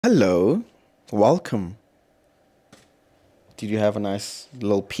Hello, welcome. Did you have a nice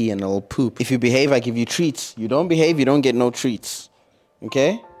little pee and a little poop? If you behave, I give you treats. You don't behave, you don't get no treats.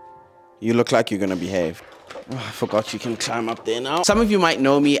 Okay? You look like you're gonna behave. Oh, I forgot you can climb up there now. Some of you might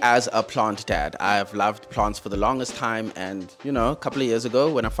know me as a plant dad. I've loved plants for the longest time, and you know, a couple of years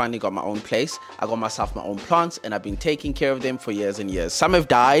ago when I finally got my own place, I got myself my own plants and I've been taking care of them for years and years. Some have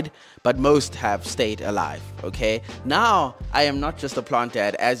died, but most have stayed alive, okay? Now, I am not just a plant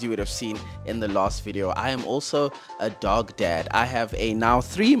dad, as you would have seen in the last video. I am also a dog dad. I have a now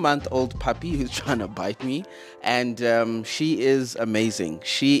 3-month-old puppy who's trying to bite me, and she is amazing.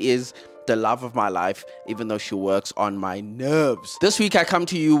 She is the love of my life, even though she works on my nerves. This week I come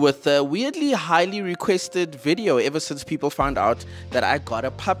to you with a weirdly highly requested video ever since people found out that I got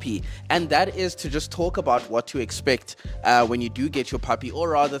a puppy, and that is to just talk about what to expect when you do get your puppy, or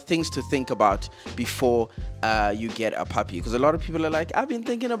rather things to think about before you get a puppy, because a lot of people are like, I've been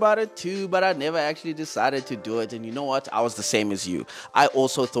thinking about it too, but I never actually decided to do it. And you know what, I was the same as you. I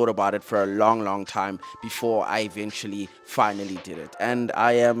also thought about it for a long time before I eventually finally did it, and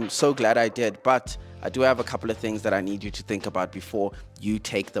I am so glad I did. But I do have a couple of things that I need you to think about before you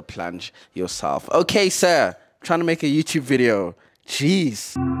take the plunge yourself. Okay, sir, I'm trying to make a YouTube video.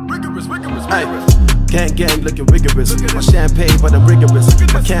 Jeez. Gang looking rigorous. My champagne, but I'm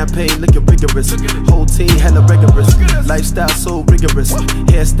rigorous. My campaign looking rigorous. Whole team hella rigorous. Lifestyle so rigorous.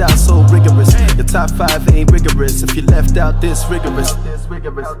 Hairstyle so rigorous. The top 5 ain't rigorous if you left out this rigorous.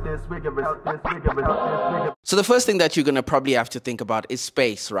 So the first thing that you're gonna probably have to think about is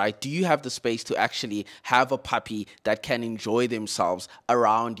space, right? Do you have the space to actually have a puppy that can enjoy themselves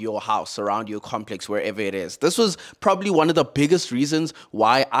around your house, around your complex, wherever it is? This was probably one of the biggest reasons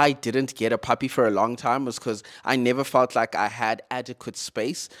why I didn't get a puppy for a long time, was because I never felt like I had adequate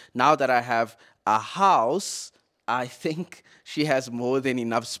space. Now that I have a house, I think she has more than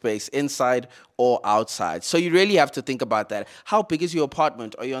enough space inside or outside. So you really have to think about that. How big is your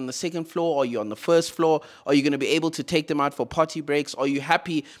apartment? Are you on the 2nd floor? Are you on the 1st floor? Are you going to be able to take them out for potty breaks? Are you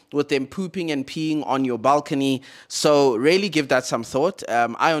happy with them pooping and peeing on your balcony? So really give that some thought.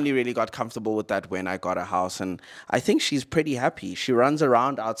 I only really got comfortable with that when I got a house, and I think she's pretty happy. She runs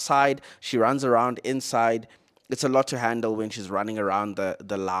around outside. She runs around inside. It's a lot to handle when she's running around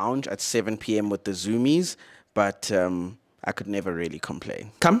the lounge at 7 p.m. with the zoomies, but I could never really complain.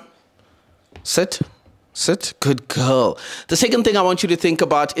 Come, sit, good girl. The second thing I want you to think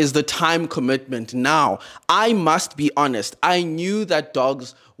about is the time commitment. Now, I must be honest, I knew that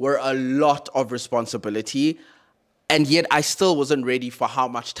dogs were a lot of responsibility, and yet I still wasn't ready for how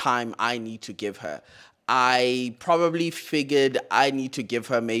much time I need to give her. I probably figured I need to give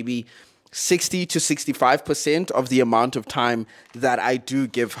her maybe 60 to 65% of the amount of time that I do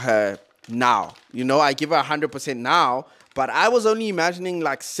give her now. You know, I give her 100% now, but I was only imagining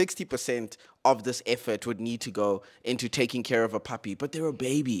like 60% of this effort would need to go into taking care of a puppy. But they're a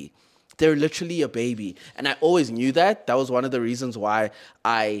baby. They're literally a baby. And I always knew that. That was one of the reasons why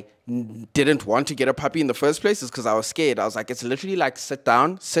I didn't want to get a puppy in the first place, is because I was scared. I was like, it's literally like, sit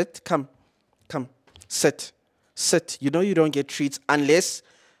down, sit, come, sit. You know you don't get treats unless...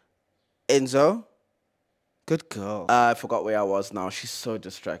 Enzo, good girl. I forgot where I was now. She's so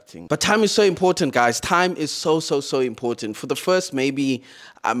distracting. But time is so important, guys. Time is so important. For the first maybe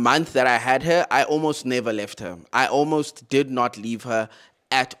a month that I had her, I almost never left her. I almost did not leave her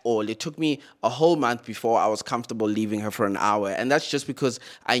at all. It took me a whole month before I was comfortable leaving her for an hour, and that's just because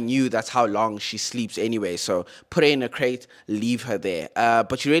I knew that's how long she sleeps anyway. So put her in a crate, leave her there.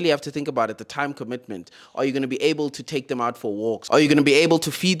 But you really have to think about it, the time commitment. Are you going to be able to take them out for walks? Are you going to be able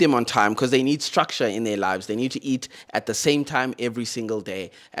to feed them on time? Because they need structure in their lives. They need to eat at the same time every single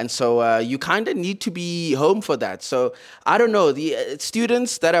day, and so you kind of need to be home for that. So I don't know, the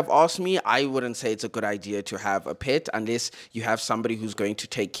students that have asked me, I wouldn't say it's a good idea to have a pet unless you have somebody who's going to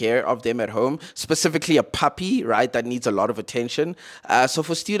take care of them at home, specifically a puppy, right, that needs a lot of attention. So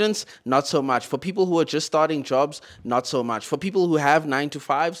for students, not so much. For people who are just starting jobs, not so much. For people who have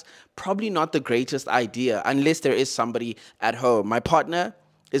 9-to-5s, probably not the greatest idea unless there is somebody at home. My partner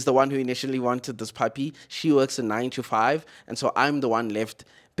is the one who initially wanted this puppy. She works a 9-to-5, and so I'm the one left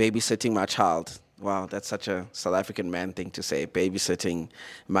babysitting my child. Wow, that's such a South African man thing to say, babysitting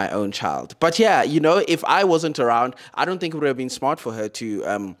my own child. But yeah, you know, if I wasn't around, I don't think it would have been smart for her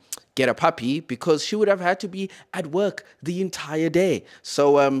to get a puppy, because she would have had to be at work the entire day.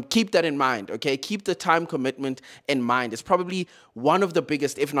 So keep that in mind, okay? Keep the time commitment in mind. It's probably one of the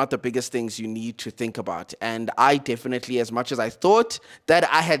biggest, if not the biggest things you need to think about. And I definitely, as much as I thought that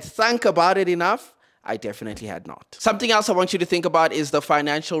I had thunk about it enough, I definitely had not. Something else I want you to think about is the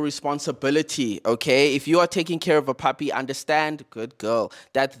financial responsibility, okay? If you are taking care of a puppy, understand, good girl,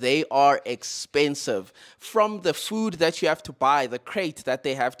 that they are expensive. From the food that you have to buy, the crate that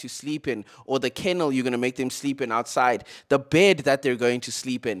they have to sleep in, or the kennel you're going to make them sleep in outside, the bed that they're going to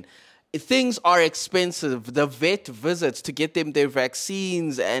sleep in. Things are expensive. The vet visits to get them their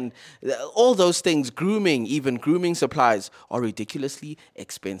vaccines and all those things, grooming, even grooming supplies are ridiculously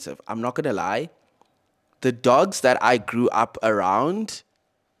expensive. I'm not going to lie. The dogs that I grew up around,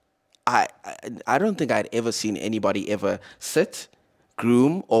 I don't think I'd ever seen anybody ever sit,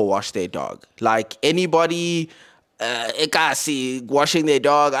 groom, or wash their dog. Like anybody, Ekasi, washing their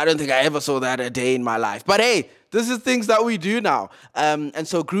dog, I don't think I ever saw that a day in my life. But hey, this is things that we do now. And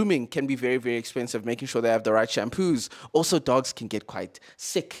so grooming can be very, very expensive, making sure they have the right shampoos. Also, dogs can get quite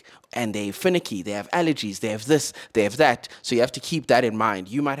sick and they're finicky. They have allergies. They have this, they have that. So you have to keep that in mind.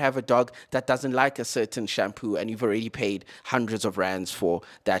 You might have a dog that doesn't like a certain shampoo and you've already paid hundreds of rands for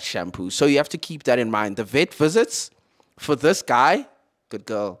that shampoo. So you have to keep that in mind. The vet visits for this guy, good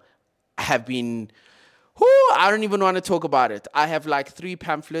girl, have been... I don't even want to talk about it. I have like 3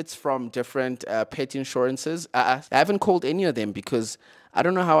 pamphlets from different pet insurances. I haven't called any of them because I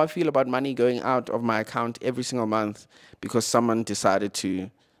don't know how I feel about money going out of my account every single month because someone decided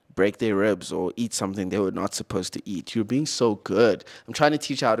to break their ribs or eat something they were not supposed to eat. You're being so good. I'm trying to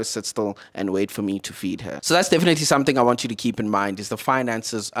teach her how to sit still and wait for me to feed her. So that's definitely something I want you to keep in mind is the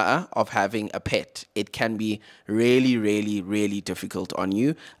finances of having a pet. It can be really, really, really difficult on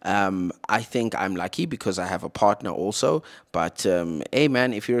you. I think I'm lucky because I have a partner also. But hey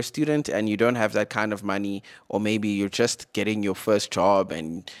man, if you're a student and you don't have that kind of money, or maybe you're just getting your first job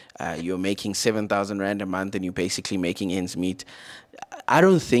and you're making 7,000 rand a month and you're basically making ends meet, I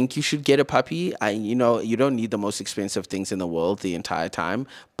don't think you should get a puppy. You know, you don't need the most expensive things in the world the entire time,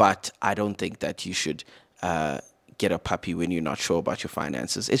 but I don't think that you should get a puppy when you're not sure about your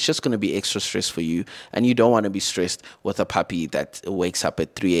finances. It's just going to be extra stress for you, and you don't want to be stressed with a puppy that wakes up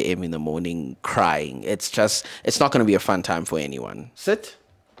at 3 a.m. in the morning crying. It's not going to be a fun time for anyone. Sit,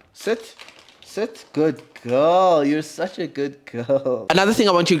 sit, sit. Good girl. You're such a good girl. Another thing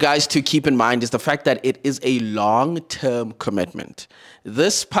I want you guys to keep in mind is the fact that it is a long-term commitment.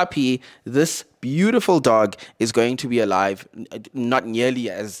 This puppy, this beautiful dog is going to be alive not nearly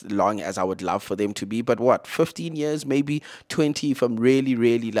as long as I would love for them to be, but what, 15 years, maybe 20 if I'm really,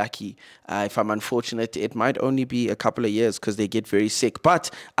 really lucky. If I'm unfortunate, it might only be a couple of years because they get very sick.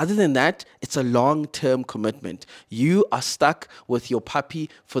 But other than that, it's a long-term commitment. You are stuck with your puppy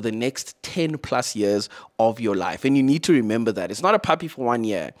for the next 10 plus years of your life. And you need to remember that. It's not a puppy for 1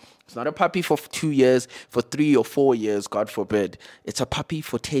 year. It's not a puppy for 2 years, for 3 or 4 years, God forbid. It's a puppy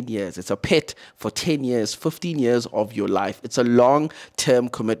for 10 years. It's a pet for 10 years, 15 years of your life. It's a long-term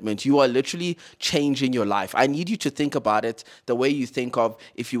commitment. You are literally changing your life. I need you to think about it the way you think of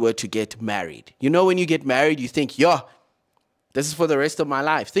if you were to get married. You know, when you get married, you think, yeah, this is for the rest of my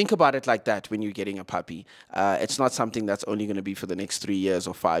life. Think about it like that when you're getting a puppy. It's not something that's only going to be for the next 3 years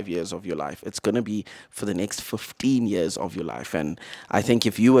or 5 years of your life. It's going to be for the next 15 years of your life. And I think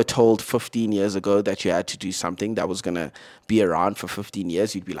if you were told 15 years ago that you had to do something that was going to be around for 15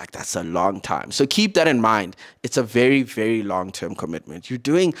 years, you'd be like, that's a long time. So keep that in mind. It's a very, very long-term commitment. You're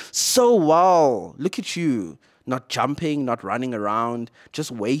doing so well. Look at you. Not jumping, not running around,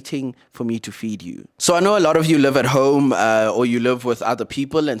 just waiting for me to feed you. So I know a lot of you live at home or you live with other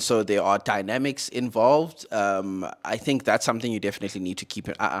people, and so there are dynamics involved. I think that's something you definitely need to keep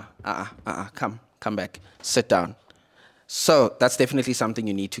in. Come back, sit down. So that's definitely something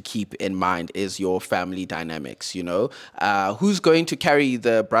you need to keep in mind is your family dynamics, you know. Who's going to carry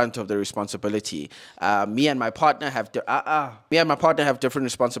the brunt of the responsibility? Me and my partner have different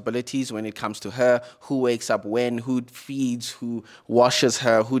responsibilities when it comes to her, who wakes up when, who feeds, who washes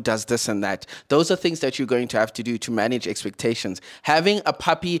her, who does this and that. Those are things that you're going to have to do to manage expectations. Having a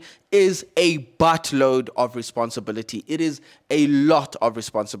puppy is a buttload of responsibility. It is a lot of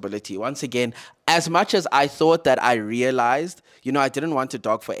responsibility. Once again, as much as I thought that I realized, you know, I didn't want a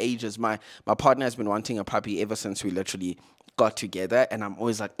dog for ages. My partner has been wanting a puppy ever since we literally got together, and I'm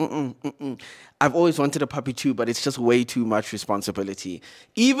always like, I've always wanted a puppy too, but it's just way too much responsibility.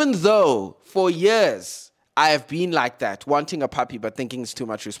 Even though for years I have been like that, wanting a puppy but thinking it's too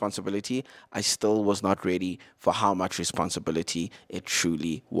much responsibility, I still was not ready for how much responsibility it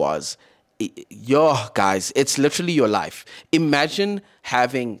truly was. Yo, guys, it's literally your life. Imagine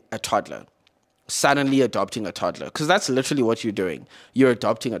having a toddler. suddenly adopting a toddler, because that's literally what you're doing. You're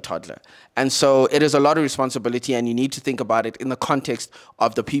adopting a toddler. And so it is a lot of responsibility, and you need to think about it in the context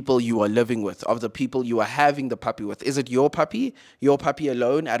of the people you are living with, of the people you are having the puppy with. Is it your puppy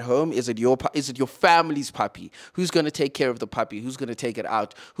alone at home? Is it your family's puppy? Who's going to take care of the puppy? Who's going to take it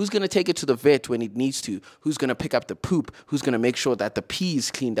out? Who's going to take it to the vet when it needs to? Who's going to pick up the poop? Who's going to make sure that the pee is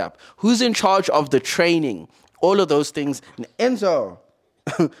cleaned up? Who's in charge of the training? All of those things. Enzo.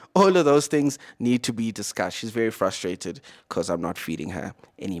 All of those things need to be discussed. She's very frustrated because I'm not feeding her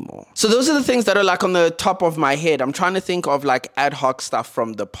anymore. So those are the things that are like on the top of my head. I'm trying to think of like ad hoc stuff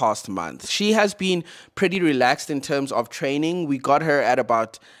from the past month. She has been pretty relaxed in terms of training. We got her at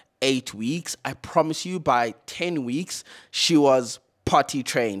about 8 weeks. I promise you by 10 weeks, she was potty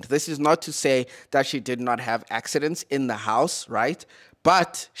trained. This is not to say that she did not have accidents in the house, right?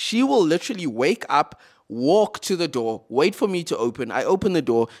 But she will literally wake up, walk to the door, wait for me to open. I open the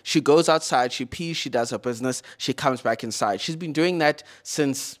door. She goes outside. She pees. She does her business. She comes back inside. She's been doing that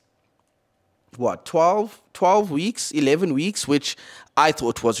since, what, 12 weeks, 11 weeks, which I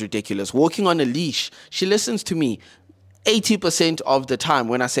thought was ridiculous. Walking on a leash. She listens to me 80% of the time.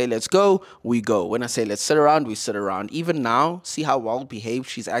 When I say let's go, we go. When I say let's sit around, we sit around. Even now, see how well behaved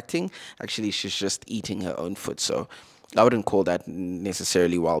she's acting? Actually, she's just eating her own food. So I wouldn't call that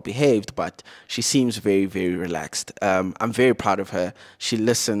necessarily well-behaved, but she seems very, very relaxed. I'm very proud of her. She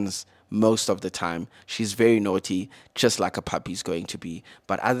listens most of the time. She's very naughty, just like a puppy's going to be.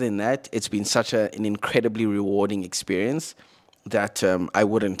 But other than that, it's been such an incredibly rewarding experience that I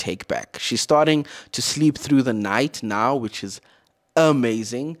wouldn't take back. She's starting to sleep through the night now, which is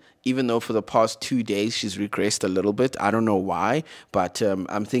amazing, even though for the past 2 days she's regressed a little bit. I don't know why, but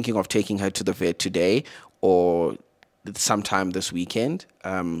I'm thinking of taking her to the vet today or sometime this weekend,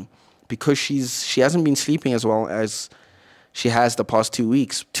 because she hasn't been sleeping as well as she has the past 2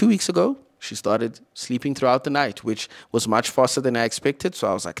 weeks. 2 weeks ago, she started sleeping throughout the night, which was much faster than I expected. So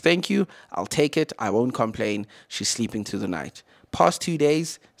I was like, thank you, I'll take it, I won't complain. She's sleeping through the night. Past 2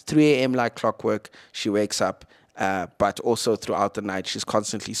 days, 3 a.m. like clockwork, she wakes up. But also throughout the night, she's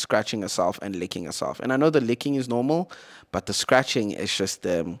constantly scratching herself and licking herself. And I know the licking is normal, but the scratching is just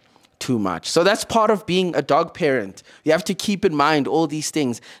too much. So that's part of being a dog parent. You have to keep in mind all these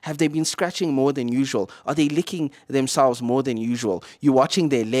things. Have they been scratching more than usual? Are they licking themselves more than usual? You're watching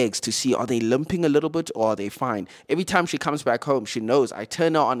their legs to see, are they limping a little bit or are they fine? Every time she comes back home, she knows I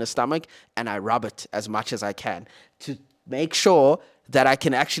turn her on the stomach and I rub it as much as I can to make sure that I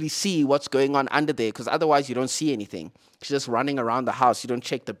can actually see what's going on under there, because otherwise you don't see anything. She's just running around the house. You don't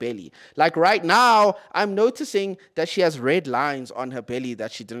check the belly. Like right now, I'm noticing that she has red lines on her belly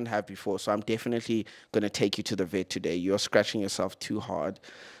that she didn't have before. So I'm definitely going to take you to the vet today. You're scratching yourself too hard.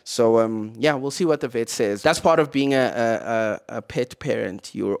 So, yeah, we'll see what the vet says. That's part of being a pet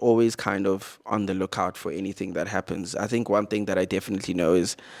parent. You're always kind of on the lookout for anything that happens. I think one thing that I definitely know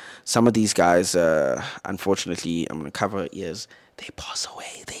is some of these guys, unfortunately, I'm going to cover ears, they pass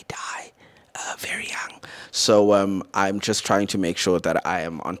away, they die very young. So I'm just trying to make sure that I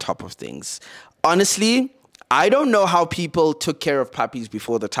am on top of things. Honestly, I don't know how people took care of puppies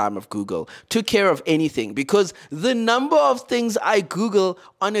before the time of Google, took care of anything, because the number of things I Google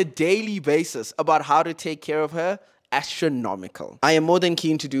on a daily basis about how to take care of her, astronomical. I am more than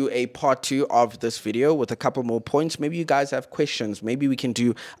keen to do a part 2 of this video with a couple more points. Maybe you guys have questions. Maybe we can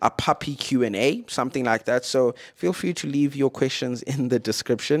do a puppy Q&A, something like that. So feel free to leave your questions in the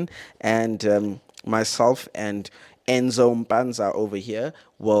description, and myself and Enzo Mpanza over here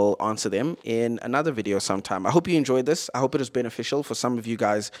will answer them in another video sometime. I hope you enjoyed this. I hope it was beneficial for some of you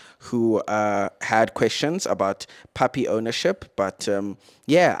guys who had questions about puppy ownership. But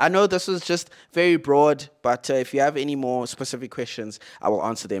yeah, I know this was just very broad, but if you have any more specific questions, I will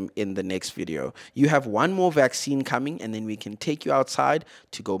answer them in the next video. You have one more vaccine coming, and then we can take you outside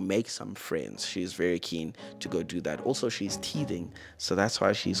to go make some friends. She's very keen to go do that. Also, she's teething, so that's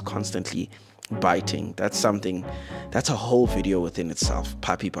why she's constantly biting. That's something, that's a whole video within itself.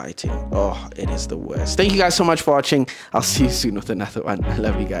 Puppy biting. Oh, it is the worst. Thank you guys so much for watching. I'll see you soon with another one. I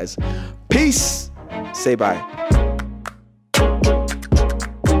love you guys. Peace. Say bye.